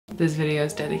This video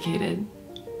is dedicated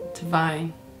to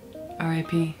Vine.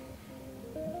 R.I.P.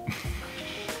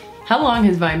 How long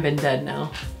has Vine been dead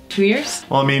now? 2 years?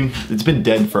 Well, I mean, it's been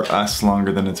dead for us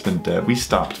longer than it's been dead. We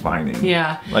stopped vining.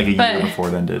 Yeah. Like a year before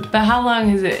it ended. But how long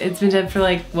has it? It's been dead for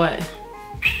like, what?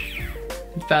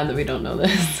 It's bad that we don't know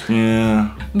this.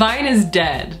 Yeah. Vine is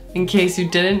dead, in case you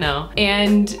didn't know.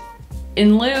 And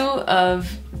in lieu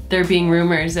of there being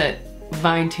rumors that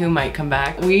Vine 2 might come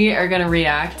back, we are gonna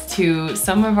react to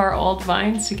some of our old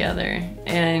Vines together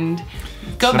and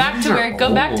go back to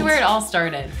where it all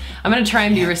started. I'm gonna try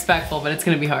and be respectful, but it's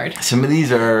gonna be hard. Some of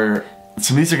these are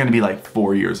gonna be like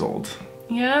 4 years old.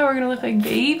 Yeah, we're gonna look like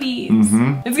babies. It's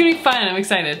gonna be fun. I'm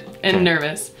excited and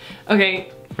nervous.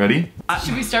 Okay. Ready?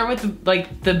 Should we start with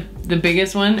the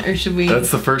biggest one, or should we?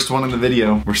 That's the first one in the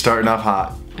video. We're starting off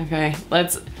hot. Okay,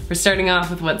 we're starting off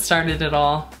with what started it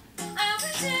all.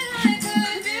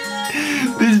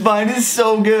 This Vine is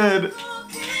so good.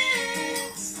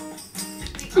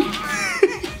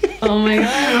 Oh my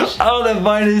gosh. Oh, that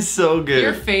Vine is so good.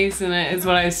 Your face in it is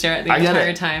what I stare at the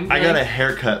entire time. I got a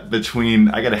haircut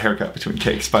between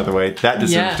takes, by the way. That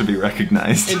deserves to be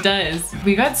recognized. It does.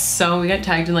 We got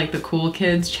tagged in like the Cool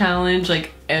Kids challenge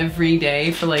like every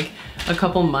day for like a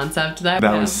couple months after that.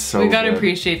 That was so good. We gotta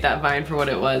appreciate that Vine for what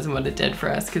it was and what it did for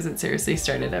us, because it seriously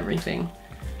started everything.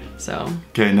 So.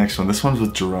 Okay, next one. This one's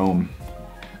with Jerome.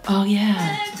 Oh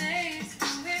yeah.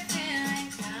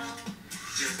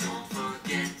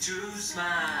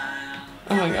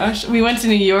 Oh my gosh, we went to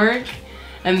New York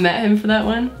and met him for that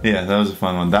one. Yeah, that was a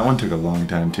fun one. That one took a long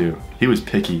time too. He was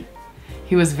picky.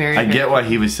 He was very I get why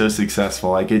he was so successful.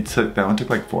 Like that one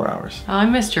took like 4 hours. Oh, I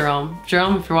miss Jerome.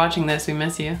 Jerome, if you're watching this, we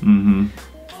miss you.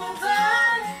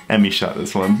 Emmy shot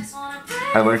this one.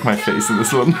 I like my face in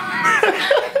this one.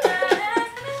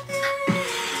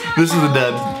 This is the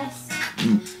dead.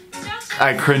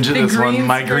 I cringe at this one.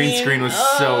 My green screen was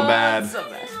so bad.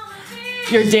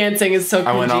 Your dancing is so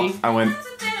cringy. I went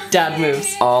dad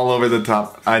moves all over the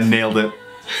top. I nailed it.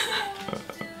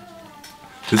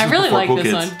 I really like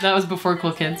this one. That was before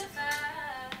Cool Kids.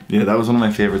 Yeah, that was one of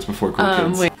my favorites before Cool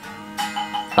Kids. Wait.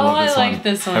 I like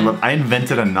this one. I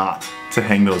invented a knot to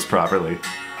hang those properly.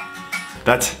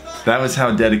 That was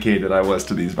how dedicated I was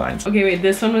to these Vines. Okay, wait,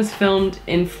 this one was filmed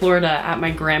in Florida at my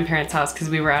grandparents' house because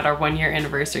we were at our 1-year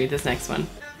anniversary. This next one.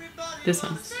 This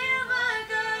one.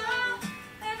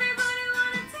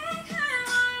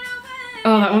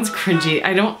 Oh, that one's cringy.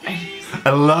 I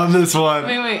love this one.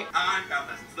 Wait.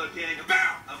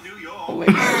 Oh my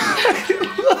gosh. I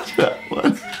love that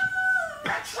one.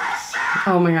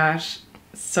 Oh my gosh.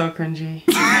 So cringy.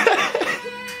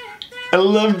 I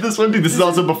love this one too. This is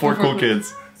also before Cool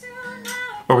Kids.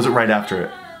 Or was it right after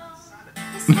it?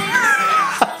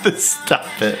 Stop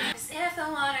it. This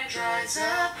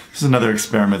is another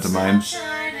experiment of mine.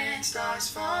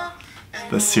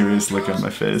 The serious look on my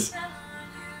face.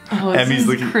 Oh, Emmy's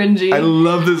looking cringy. I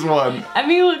love this one.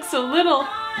 Emmy looks so little.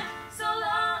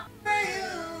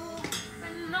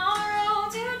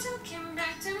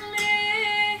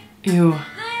 Ew,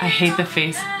 I hate the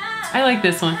face. I like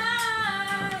this one.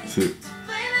 See,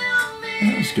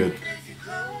 that was good.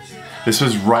 This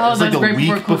was right. It was like the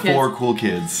week before Cool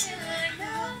Kids.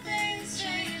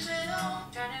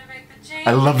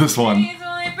 I love this one.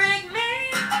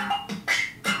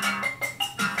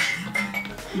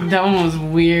 That one was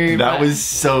weird. That was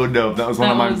so dope. That was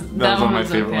one of my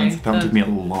favorite ones. That one took me a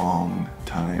long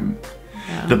time.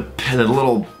 Yeah. The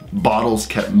little bottles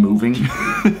kept moving.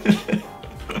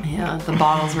 Yeah, the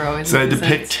bottles were always. So I had to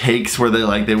pick takes where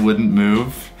they wouldn't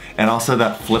move, and also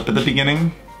that flip at the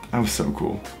beginning. That was so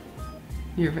cool.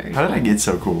 You're very. How did I get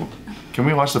so cool? Can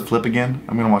we watch the flip again?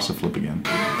 I'm gonna watch the flip again.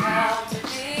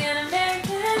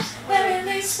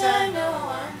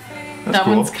 That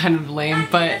one's kind of lame,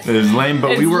 but it is lame.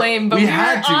 But we were on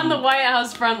the White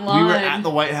House front lawn. We were at the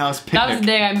White House picnic. That was the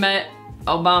day I met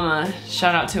Obama.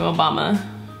 Shout out to Obama.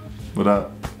 What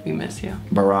up? We miss you,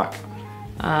 Barack.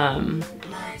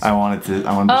 I wanted to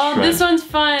Oh, this one's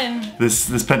fun. This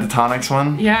pentatonics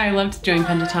one. Yeah, I loved doing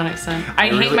pentatonics then. I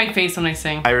hate my face when I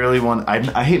sing.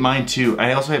 I hate mine too.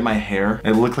 I also hate my hair. I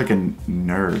look like a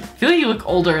nerd. I feel like you look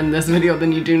older in this video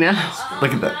than you do now.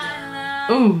 Look at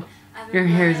that. Ooh. Your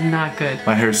hair is not good.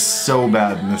 My hair is so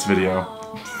bad in this video.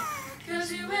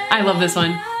 I love this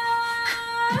one.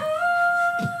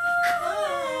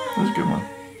 That was a good one.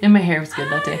 And my hair was good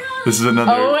that day. This is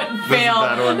another. Oh, fail.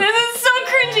 This is so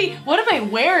cringy. What am I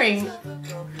wearing?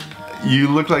 You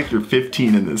look like you're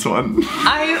 15 in this one.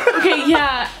 Okay,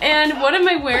 yeah. And what am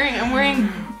I wearing? I'm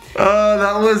wearing.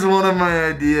 That was one of my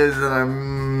ideas, and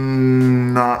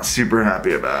I'm not super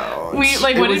happy about. What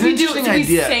did we do? We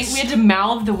had to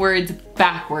mouth the words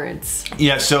backwards.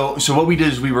 Yeah, so what we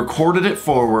did is we recorded it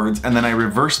forwards and then I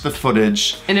reversed the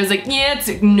footage. And it was like, yeah, it's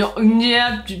no,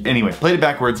 yeah. Anyway, played it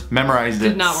backwards, memorized it.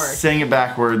 Did not work. Sang it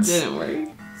backwards. Didn't work.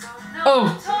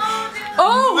 Oh.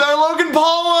 Oh! The Logan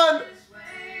Paul one!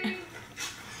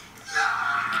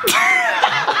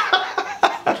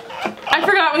 I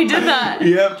forgot we did that.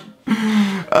 Yep.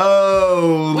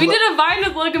 Oh. We did a Vine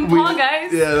with Logan Paul,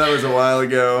 guys. Yeah, that was a while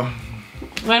ago.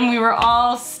 When we were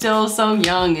all still so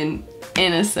young and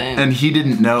innocent. And he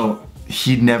didn't know.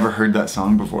 He'd never heard that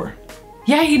song before.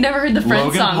 Yeah, he'd never heard the Friends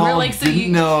Logan song. Paul We're like, so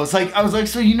didn't know. It's like, I was like,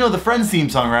 so you know the Friends theme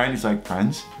song, right? And he's like,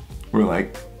 Friends? We're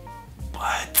like,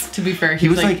 what? To be fair, he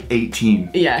was like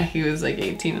 18. Yeah, he was like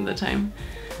 18 at the time.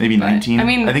 Maybe 19? I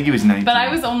mean, I think he was 19. But I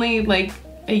was only like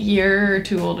a year or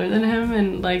two older than him,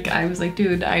 and like I was like,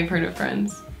 dude, I've heard of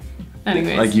Friends.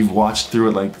 Anyways. Like you've watched through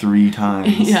it like 3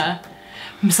 times. Yeah.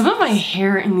 Some of my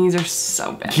hair in these are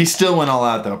so bad. He still went all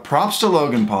out though. Props to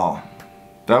Logan Paul.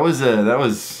 That was.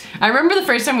 I remember the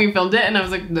first time we filmed it and I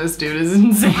was like, this dude is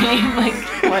insane. Like,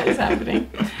 what is happening?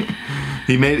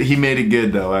 He made it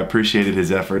good though. I appreciated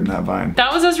his effort in that Vine.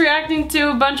 That was us reacting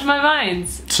to a bunch of my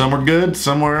Vines. Some were good,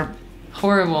 some were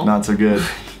horrible. Not so good.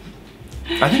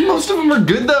 I think most of them are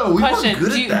good though. We Question, were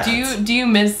good at that. do you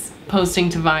miss posting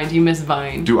to Vine? Do you miss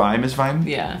Vine? Do I miss Vine?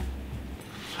 Yeah.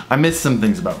 I miss some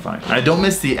things about Vine. I don't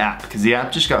miss the app because the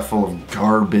app just got full of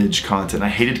garbage content. I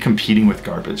hated competing with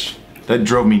garbage. That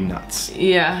drove me nuts.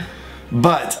 Yeah.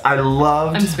 But I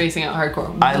loved... I'm spacing out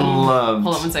hardcore. I loved...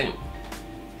 Hold on 1 second.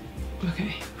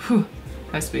 Okay. Whew.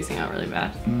 I was spacing out really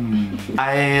bad.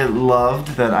 I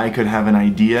loved that I could have an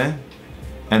idea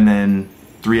and then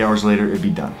 3 hours later it'd be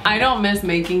done. I don't miss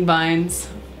making Vines.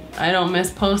 I don't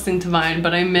miss posting to Vine,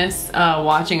 but I miss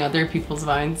watching other people's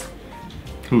Vines.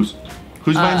 Whose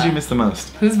Vines do you miss the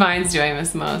most? Whose Vines do I miss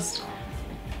the most?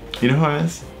 You know who I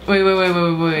miss?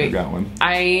 Wait. I got one.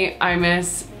 I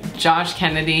miss Josh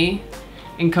Kennedy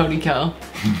and Cody Kill.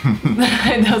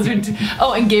 Those are two.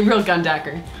 Oh, and Gabriel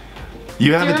Gundacker.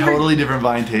 You have a totally different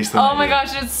Vine taste than I do. Oh my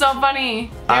gosh, it's so funny.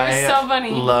 It was so funny.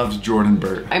 I loved Jordan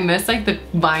Burt. I miss like the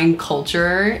Vine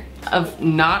culture of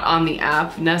not on the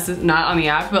app,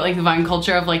 but like the Vine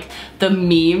culture of like the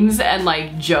memes and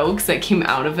like jokes that came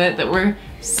out of it that were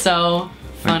so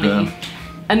funny. Like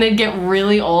and they'd get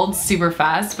really old super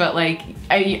fast, but like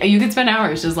you could spend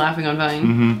hours just laughing on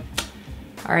Vine.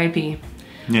 R.I.P.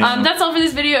 Yeah. That's all for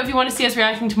this video. If you want to see us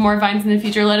reacting to more Vines in the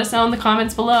future, let us know in the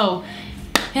comments below.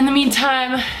 In the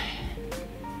meantime,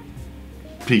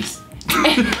 peace.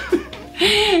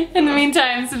 In the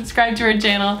meantime, subscribe to our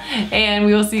channel and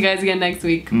we will see you guys again next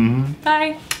week.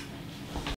 Bye.